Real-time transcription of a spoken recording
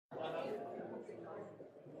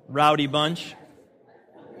rowdy bunch.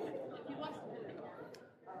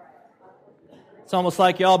 It's almost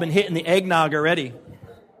like y'all been hitting the eggnog already.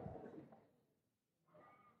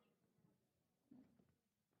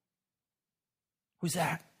 Who's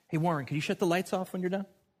that? Hey, Warren, can you shut the lights off when you're done?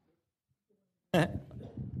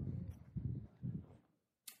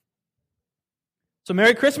 So,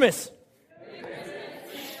 Merry Christmas.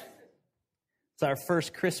 It's our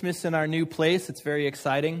first Christmas in our new place. It's very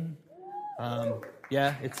exciting.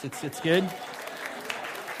 It's good.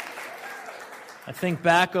 I think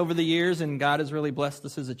back over the years, and God has really blessed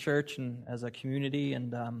us as a church and as a community,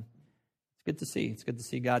 and it's good to see. It's good to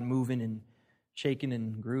see God moving and shaking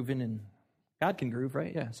and grooving, and God can groove,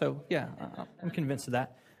 right? Yeah. So, I'm convinced of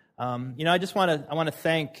that. I want to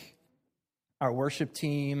thank our worship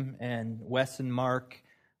team and Wes and Mark.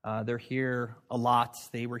 They're here a lot.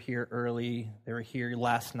 They were here early. They were here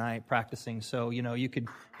last night practicing. So, you can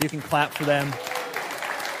clap for them.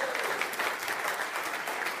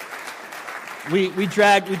 We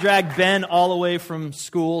dragged Ben all the way from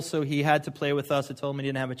school, so he had to play with us. I told him he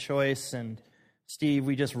didn't have a choice. And Steve,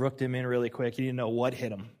 we just rooked him in really quick. He didn't know what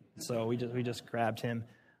hit him, so we just grabbed him.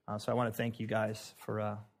 So I want to thank you guys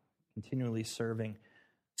for continually serving.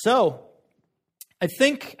 So I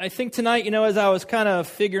think tonight, as I was kind of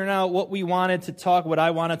figuring out what I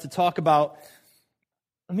wanted to talk about,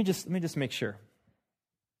 let me just make sure.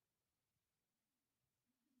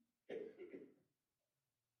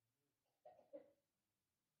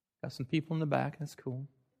 Got some people in the back. That's cool.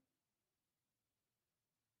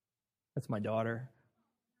 That's my daughter.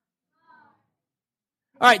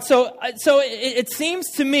 All right, so it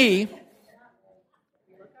seems to me,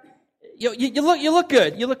 you look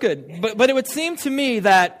good. You look good, but it would seem to me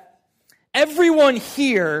that everyone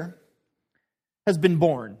here has been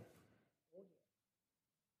born.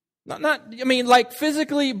 Not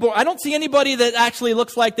physically born. I don't see anybody that actually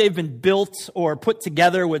looks like they've been built or put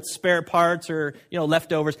together with spare parts or,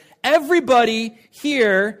 leftovers. Everybody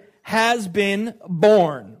here has been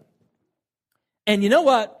born. And you know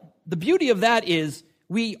what? The beauty of that is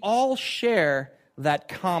we all share that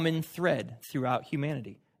common thread throughout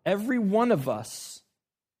humanity. Every one of us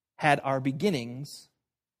had our beginnings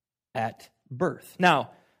at birth.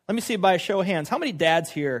 Now, let me see by a show of hands. How many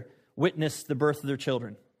dads here witnessed the birth of their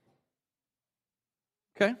children?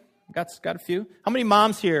 Okay, got a few. How many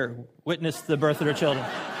moms here witnessed the birth of their children?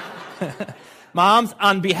 Moms,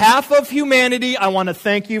 on behalf of humanity, I want to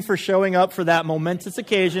thank you for showing up for that momentous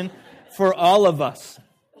occasion for all of us.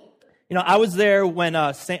 I was there when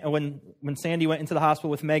Sandy went into the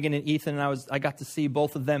hospital with Megan and Ethan, and I got to see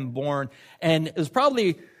both of them born, and it was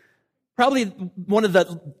probably one of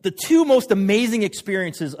the two most amazing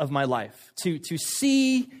experiences of my life, to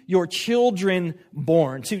see your children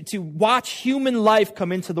born, to watch human life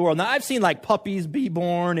come into the world. Now, I've seen puppies be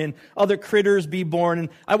born and other critters be born, and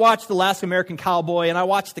I watched The Last American Cowboy, and I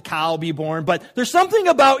watched the cow be born, but there's something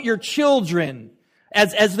about your children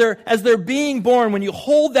as they're being born, when you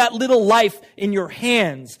hold that little life in your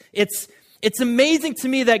hands. It's amazing to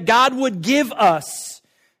me that God would give us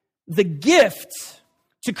the gift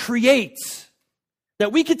to create,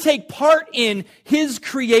 that we could take part in His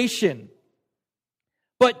creation.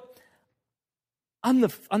 But on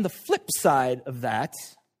the flip side of that,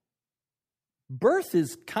 birth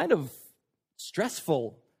is kind of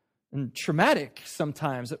stressful and traumatic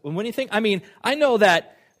sometimes. When you think, I know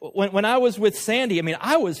that when I was with Sandy,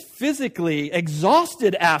 I was physically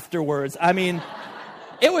exhausted afterwards.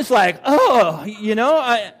 It was like,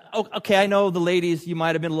 okay, I know the ladies, you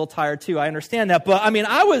might have been a little tired too. I understand that. But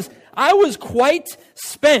I was quite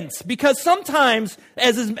spent, because sometimes,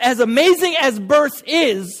 as amazing as birth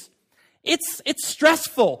is, it's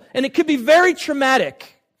stressful and it could be very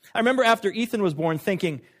traumatic. I remember after Ethan was born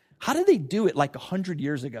thinking, how did they do it 100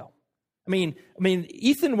 years ago?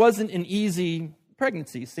 Ethan wasn't an easy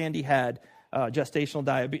pregnancy. Sandy had gestational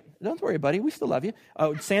diabetes. Don't worry, buddy. We still love you.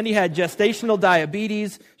 Sandy had gestational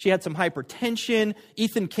diabetes. She had some hypertension.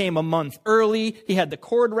 Ethan came a month early. He had the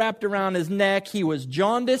cord wrapped around his neck. He was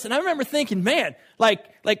jaundiced. And I remember thinking, man,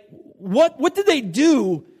 what did they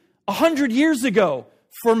do 100 years ago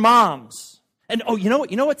for moms? And you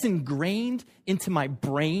know what's ingrained into my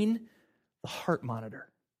brain? The heart monitor.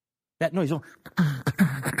 That noise.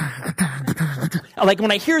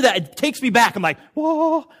 When I hear that, it takes me back. I'm like,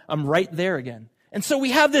 whoa, I'm right there again. And so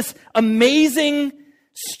we have this amazing,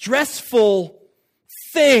 stressful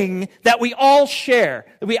thing that we all share.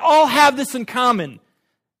 That we all have this in common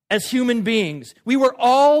as human beings. We were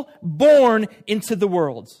all born into the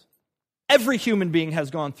world. Every human being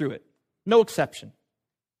has gone through it. No exception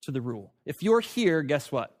to the rule. If you're here,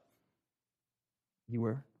 guess what? You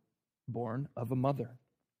were born of a mother.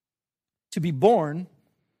 To be born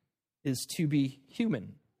is to be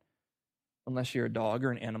human, unless you're a dog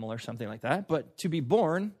or an animal or something like that. But to be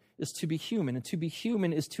born is to be human, and to be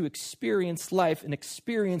human is to experience life and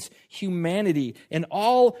experience humanity and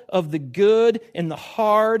all of the good and the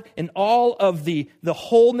hard and all of the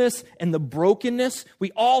wholeness and the brokenness.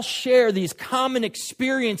 We all share these common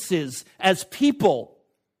experiences as people.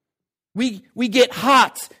 We get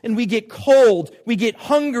hot and we get cold. We get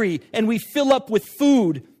hungry and we fill up with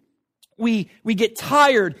food. We get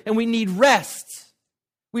tired and we need rest.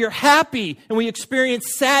 We are happy and we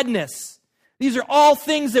experience sadness. These are all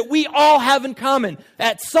things that we all have in common.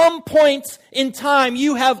 At some point in time,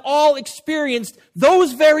 you have all experienced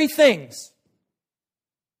those very things.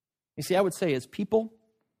 You see, I would say as people,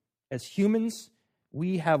 as humans,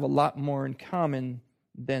 we have a lot more in common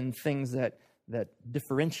than things that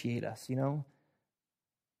differentiate us, you know?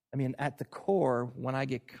 I mean, at the core, when I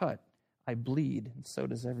get cut, I bleed, and so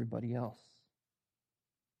does everybody else.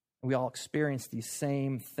 We all experience these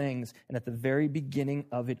same things, and at the very beginning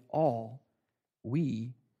of it all,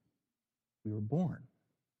 we were born.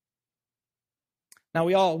 Now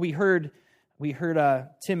we heard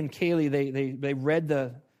Tim and Kaylee, they read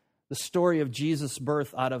the story of Jesus'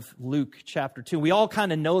 birth out of Luke chapter 2. We all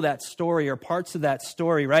kind of know that story or parts of that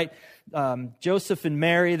story, right? Joseph and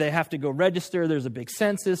Mary, they have to go register. There's a big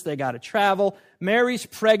census. They got to travel. Mary's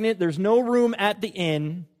pregnant. There's no room at the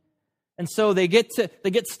inn. And so they get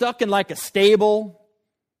stuck in like a stable.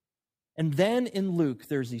 And then in Luke,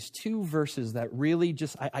 there's these two verses that really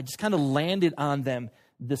I just kind of landed on them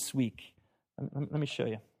this week. Let me show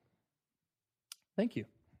you. Thank you.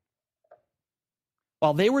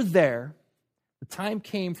 While they were there, the time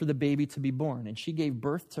came for the baby to be born, and she gave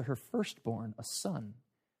birth to her firstborn, a son.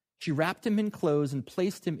 She wrapped him in clothes and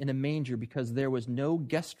placed him in a manger because there was no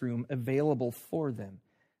guest room available for them.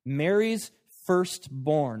 Mary's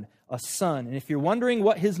firstborn, a son. And if you're wondering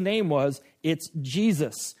what his name was, it's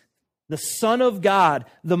Jesus, the Son of God,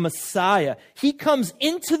 the Messiah. He comes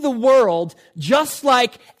into the world just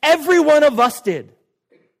like every one of us did.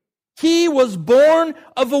 He was born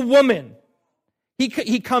of a woman.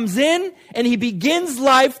 He comes in and he begins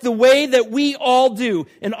life the way that we all do.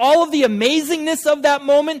 And all of the amazingness of that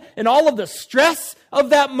moment and all of the stress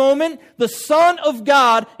of that moment, the Son of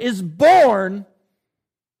God is born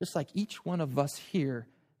just like each one of us here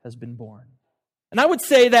has been born. And I would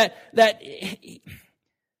say that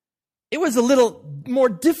it was a little more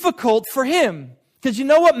difficult for him. Because you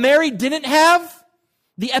know what Mary didn't have?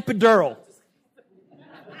 The epidural.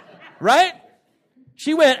 Right?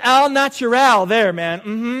 She went al natural there,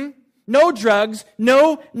 man. No drugs,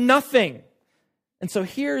 no nothing. And so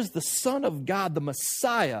here's the Son of God, the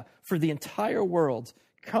Messiah for the entire world,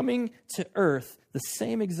 coming to earth the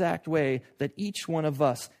same exact way that each one of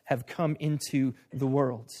us have come into the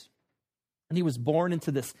world. And he was born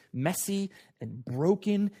into this messy and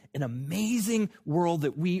broken and amazing world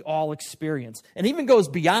that we all experience. And even goes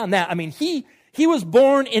beyond that. I mean, he was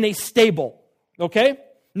born in a stable, okay?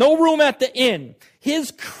 No room at the inn.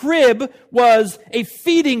 His crib was a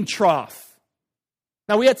feeding trough.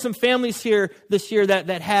 Now, we had some families here this year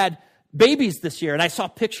that had babies this year, and I saw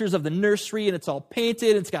pictures of the nursery, and it's all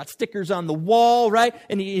painted, and it's got stickers on the wall, right?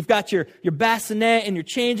 And you've got your bassinet and your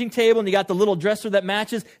changing table, and you got the little dresser that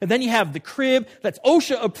matches, and then you have the crib that's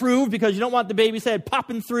OSHA approved because you don't want the baby's head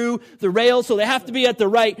popping through the rails, so they have to be at the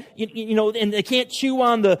right, and they can't chew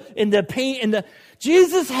on the paint.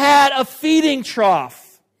 Jesus had a feeding trough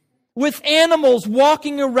with animals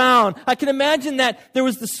walking around. I can imagine that there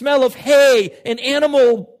was the smell of hay and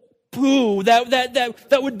animal poo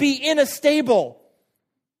that would be in a stable.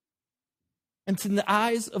 And to the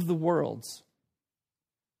eyes of the world,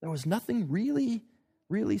 there was nothing really,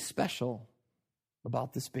 really special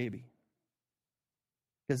about this baby.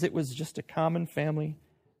 Because it was just a common family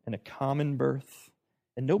and a common birth.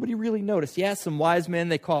 And nobody really noticed. Yeah, some wise men,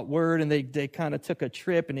 they caught word and they kind of took a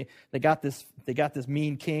trip and they got this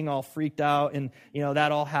mean king all freaked out, and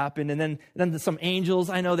that all happened. And then some angels,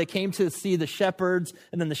 I know, they came to see the shepherds,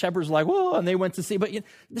 and then the shepherds were like, whoa, and they went to see. But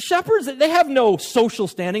the shepherds, they have no social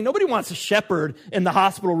standing. Nobody wants a shepherd in the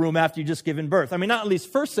hospital room after you just given birth. I mean, not at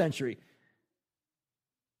least first century.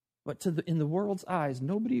 But in the world's eyes,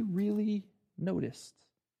 nobody really noticed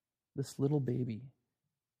this little baby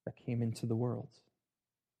that came into the world.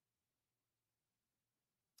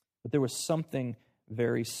 But there was something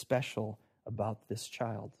very special about this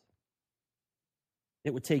child.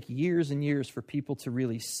 It would take years and years for people to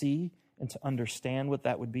really see and to understand what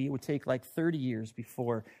that would be. It would take like 30 years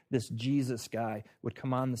before this Jesus guy would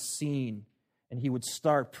come on the scene and he would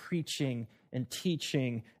start preaching and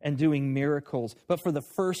teaching and doing miracles. But for the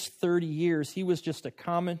first 30 years, he was just a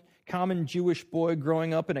common Jewish boy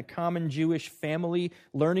growing up in a common Jewish family,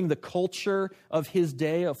 learning the culture of his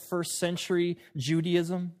day of first century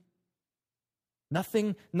Judaism.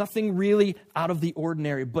 Nothing really out of the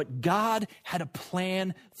ordinary, but God had a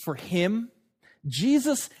plan for him.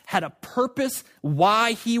 Jesus had a purpose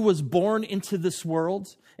why he was born into this world.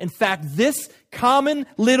 In fact, this common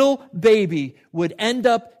little baby would end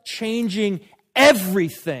up changing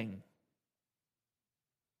everything.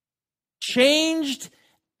 Changed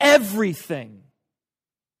everything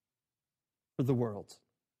for the world.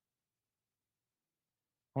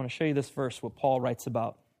 I want to show you this verse, what Paul writes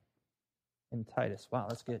about in Titus. Wow,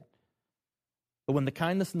 that's good. But when the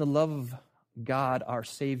kindness and the love of God, our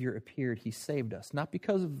Savior, appeared, he saved us, not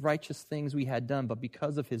because of righteous things we had done, but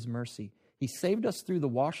because of his mercy. He saved us through the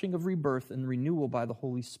washing of rebirth and renewal by the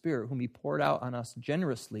Holy Spirit, whom he poured out on us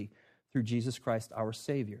generously through Jesus Christ, our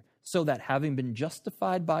Savior, so that having been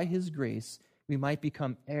justified by his grace, we might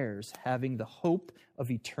become heirs, having the hope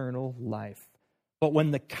of eternal life. But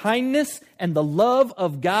when the kindness and the love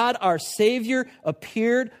of God, our Savior,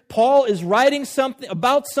 appeared, Paul is writing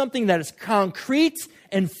about something that is concrete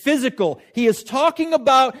and physical. He is talking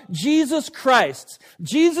about Jesus Christ.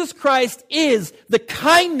 Jesus Christ is the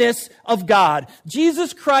kindness of God.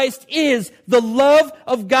 Jesus Christ is the love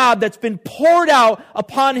of God that's been poured out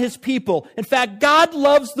upon his people. In fact, God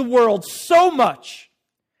loves the world so much.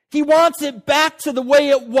 He wants it back to the way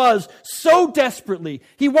it was so desperately.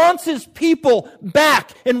 He wants his people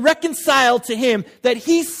back and reconciled to him that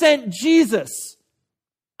he sent Jesus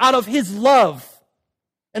out of his love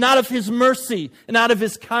and out of his mercy and out of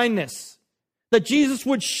his kindness. That Jesus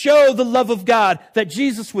would show the love of God, that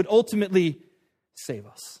Jesus would ultimately save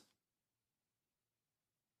us.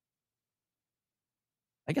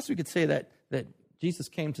 I guess we could say that Jesus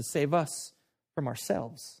came to save us from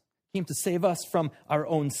ourselves. Came to save us from our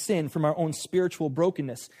own sin, from our own spiritual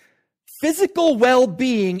brokenness. Physical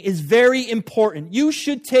well-being is very important. You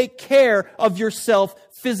should take care of yourself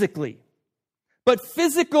physically. But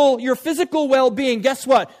your physical well-being, guess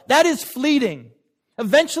what? That is fleeting.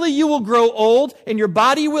 Eventually you will grow old and your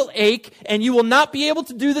body will ache and you will not be able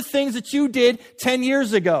to do the things that you did 10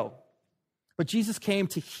 years ago. But Jesus came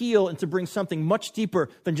to heal and to bring something much deeper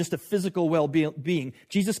than just a physical well-being.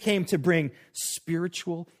 Jesus came to bring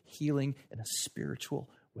spiritual healing and a spiritual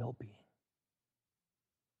well-being.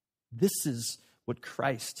 This is what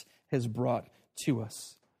Christ has brought to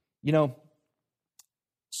us. You know,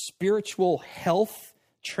 spiritual health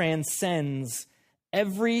transcends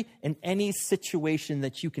every and any situation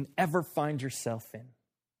that you can ever find yourself in.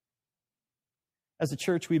 As a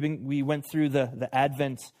church, we went through the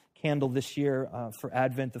Advent candle this year for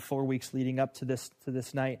Advent, the 4 weeks leading up to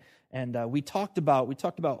this night, and we talked about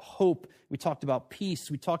hope, we talked about peace,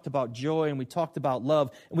 we talked about joy, and we talked about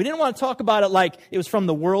love. And we didn't want to talk about it like it was from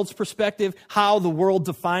the world's perspective, how the world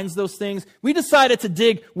defines those things. We decided to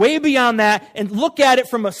dig way beyond that and look at it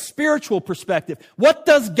from a spiritual perspective. What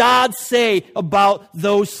does God say about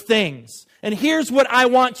those things? And here's what I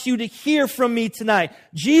want you to hear from me tonight.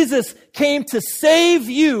 Jesus came to save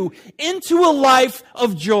you into a life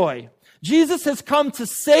of joy. Jesus has come to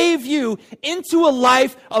save you into a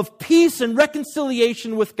life of peace and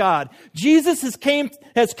reconciliation with God. Jesus has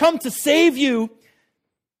come to save you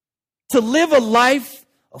to live a life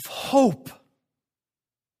of hope.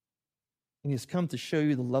 And he has come to show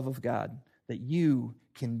you the love of God, that you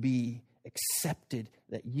can be accepted,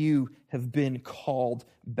 that you have been called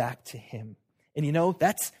back to him. And you know,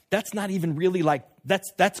 that's not even really like,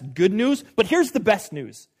 that's good news, but here's the best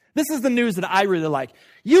news. This is the news that I really like.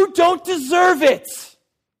 You don't deserve it.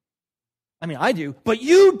 I mean, I do, but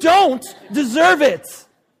you don't deserve it.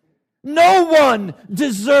 No one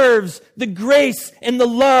deserves the grace and the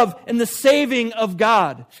love and the saving of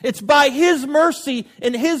God. It's by his mercy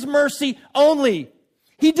and his mercy only.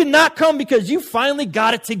 He did not come because you finally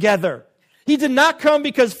got it together. He did not come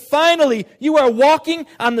because finally you are walking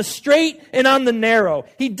on the straight and on the narrow.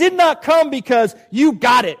 He did not come because you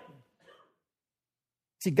got it.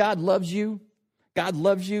 See, God loves you. God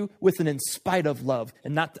loves you with an in spite of love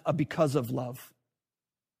and not a because of love.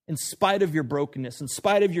 In spite of your brokenness, in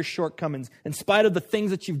spite of your shortcomings, in spite of the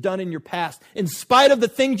things that you've done in your past, in spite of the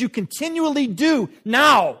things you continually do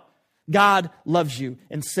now, God loves you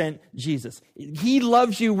and sent Jesus. He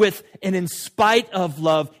loves you with an in spite of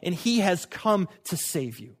love, and he has come to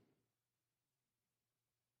save you.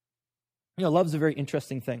 You know, love's a very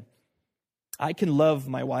interesting thing. I can love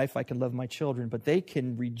my wife, I can love my children, but they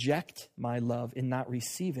can reject my love and not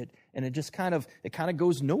receive it, and it kind of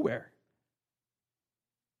goes nowhere.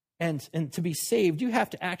 And to be saved, you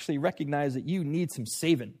have to actually recognize that you need some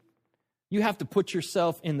saving. You have to put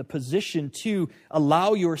yourself in the position to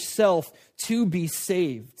allow yourself to be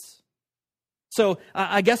saved. So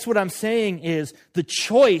I guess what I'm saying is the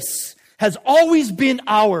choice has always been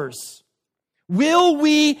ours. Will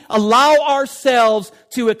we allow ourselves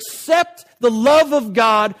to accept the love of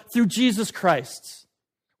God through Jesus Christ?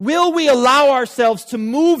 Will we allow ourselves to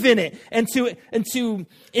move in it and to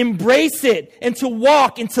embrace it and to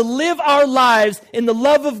walk and to live our lives in the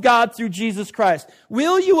love of God through Jesus Christ?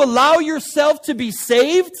 Will you allow yourself to be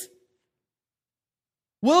saved?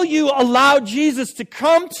 Will you allow Jesus to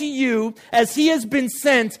come to you as he has been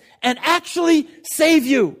sent and actually save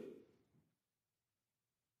you?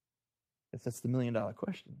 That's the million-dollar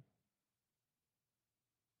question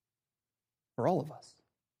for all of us.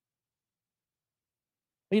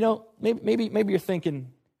 You know, maybe you're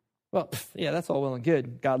thinking, well, yeah, that's all well and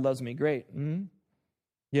good. God loves me, great. Mm-hmm.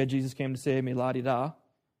 Yeah, Jesus came to save me, la-di-da.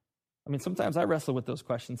 I mean, sometimes I wrestle with those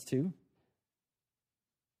questions too.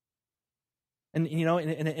 And, you know,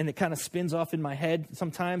 and it kind of spins off in my head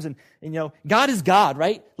sometimes. And, you know, God is God,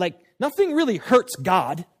 right? Like, nothing really hurts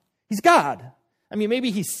God. He's God. I mean,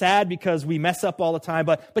 maybe he's sad because we mess up all the time,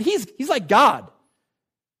 but he's like God.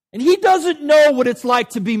 And he doesn't know what it's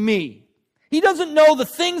like to be me. He doesn't know the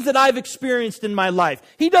things that I've experienced in my life.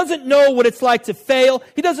 He doesn't know what it's like to fail.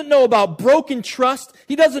 He doesn't know about broken trust.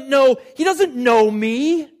 He doesn't know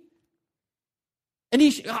me. And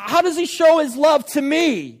how does he show his love to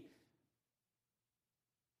me?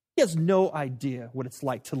 He has no idea what it's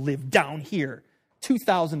like to live down here,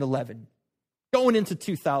 2011, going into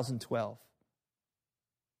 2012.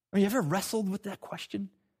 Have you ever wrestled with that question?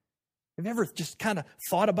 Have you ever just kind of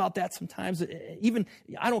thought about that sometimes? Even,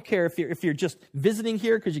 I don't care if you're just visiting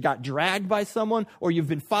here because you got dragged by someone or you've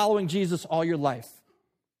been following Jesus all your life.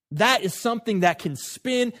 That is something that can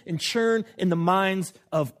spin and churn in the minds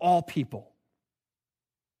of all people.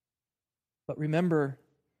 But remember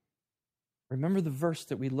the verse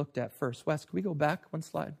that we looked at first. Wes, can we go back one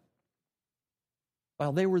slide?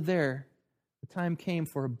 While they were there, the time came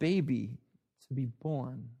for a baby to be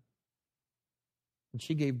born. And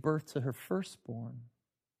she gave birth to her firstborn,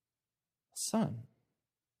 a son.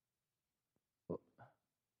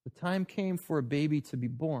 The time came for a baby to be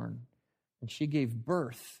born, and she gave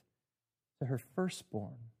birth to her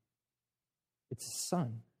firstborn. It's a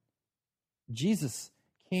son. Jesus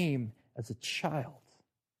came as a child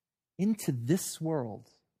into this world,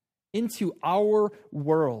 into our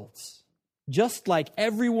worlds, just like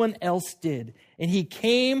everyone else did. And he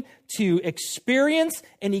came to experience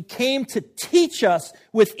and he came to teach us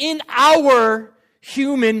within our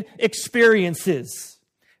human experiences.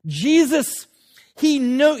 Jesus, he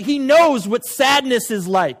knows what sadness is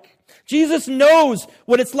like. Jesus knows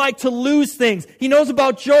what it's like to lose things. He knows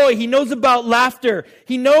about joy. He knows about laughter.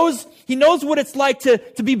 He knows what it's like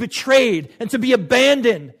to be betrayed and to be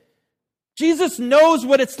abandoned. Jesus knows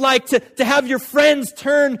what it's like to have your friends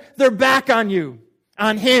turn their back on you,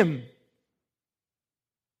 on him.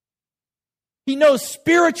 He knows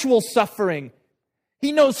spiritual suffering.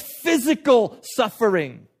 He knows physical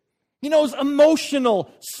suffering. He knows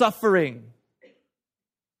emotional suffering.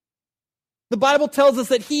 The Bible tells us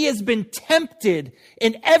that he has been tempted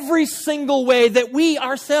in every single way that we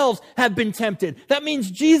ourselves have been tempted. That means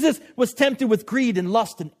Jesus was tempted with greed and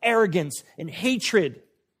lust and arrogance and hatred.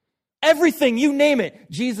 Everything, you name it,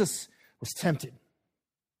 Jesus was tempted.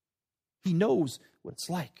 He knows what it's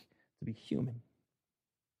like to be human.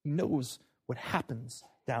 He knows what happens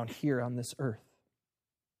down here on this earth.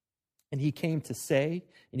 And he came to say,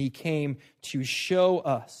 and he came to show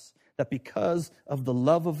us that because of the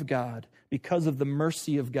love of God, because of the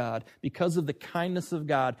mercy of God, because of the kindness of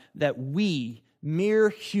God, that we, mere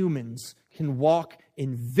humans, can walk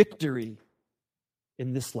in victory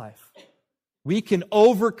in this life. We can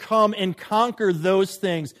overcome and conquer those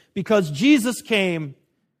things because Jesus came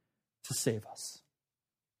to save us.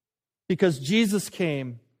 Because Jesus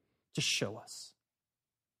came to show us.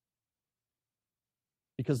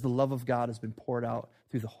 Because the love of God has been poured out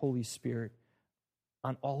through the Holy Spirit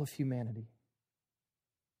on all of humanity.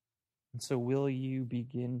 And so will you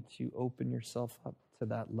begin to open yourself up to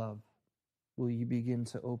that love? Will you begin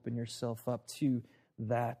to open yourself up to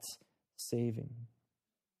that saving?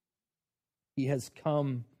 He has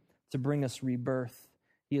come to bring us rebirth.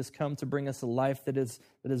 He has come to bring us a life that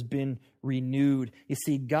has been renewed. You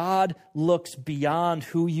see, God looks beyond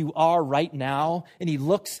who you are right now, and he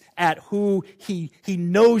looks at who he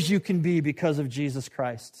knows you can be because of Jesus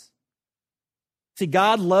Christ. See,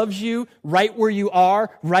 God loves you right where you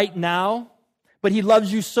are right now, but he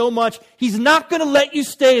loves you so much, he's not going to let you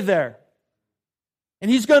stay there. And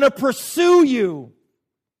He's going to pursue you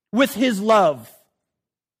with His love.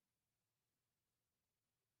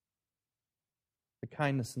 The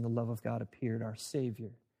kindness and the love of God appeared, our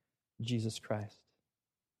Savior, Jesus Christ.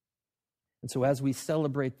 And so as we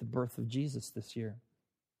celebrate the birth of Jesus this year,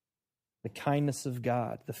 the kindness of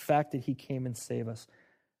God, the fact that He came and saved us,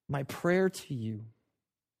 my prayer to you,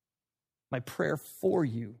 my prayer for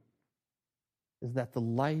you, is that the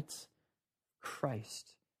light of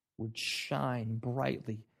Christ would shine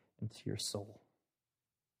brightly into your soul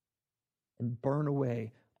and burn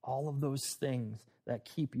away all of those things that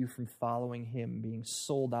keep you from following Him, being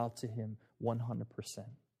sold out to Him 100%. I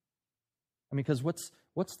mean, because what's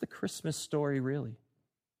the Christmas story really?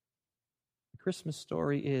 The Christmas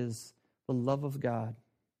story is the love of God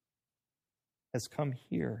has come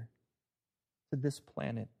here to this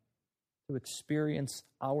planet to experience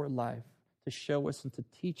our life, to show us and to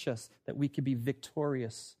teach us that we can be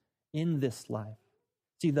victorious in this life.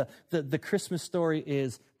 See, the Christmas story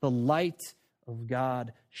is the light of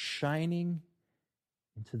God shining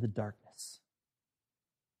into the darkness.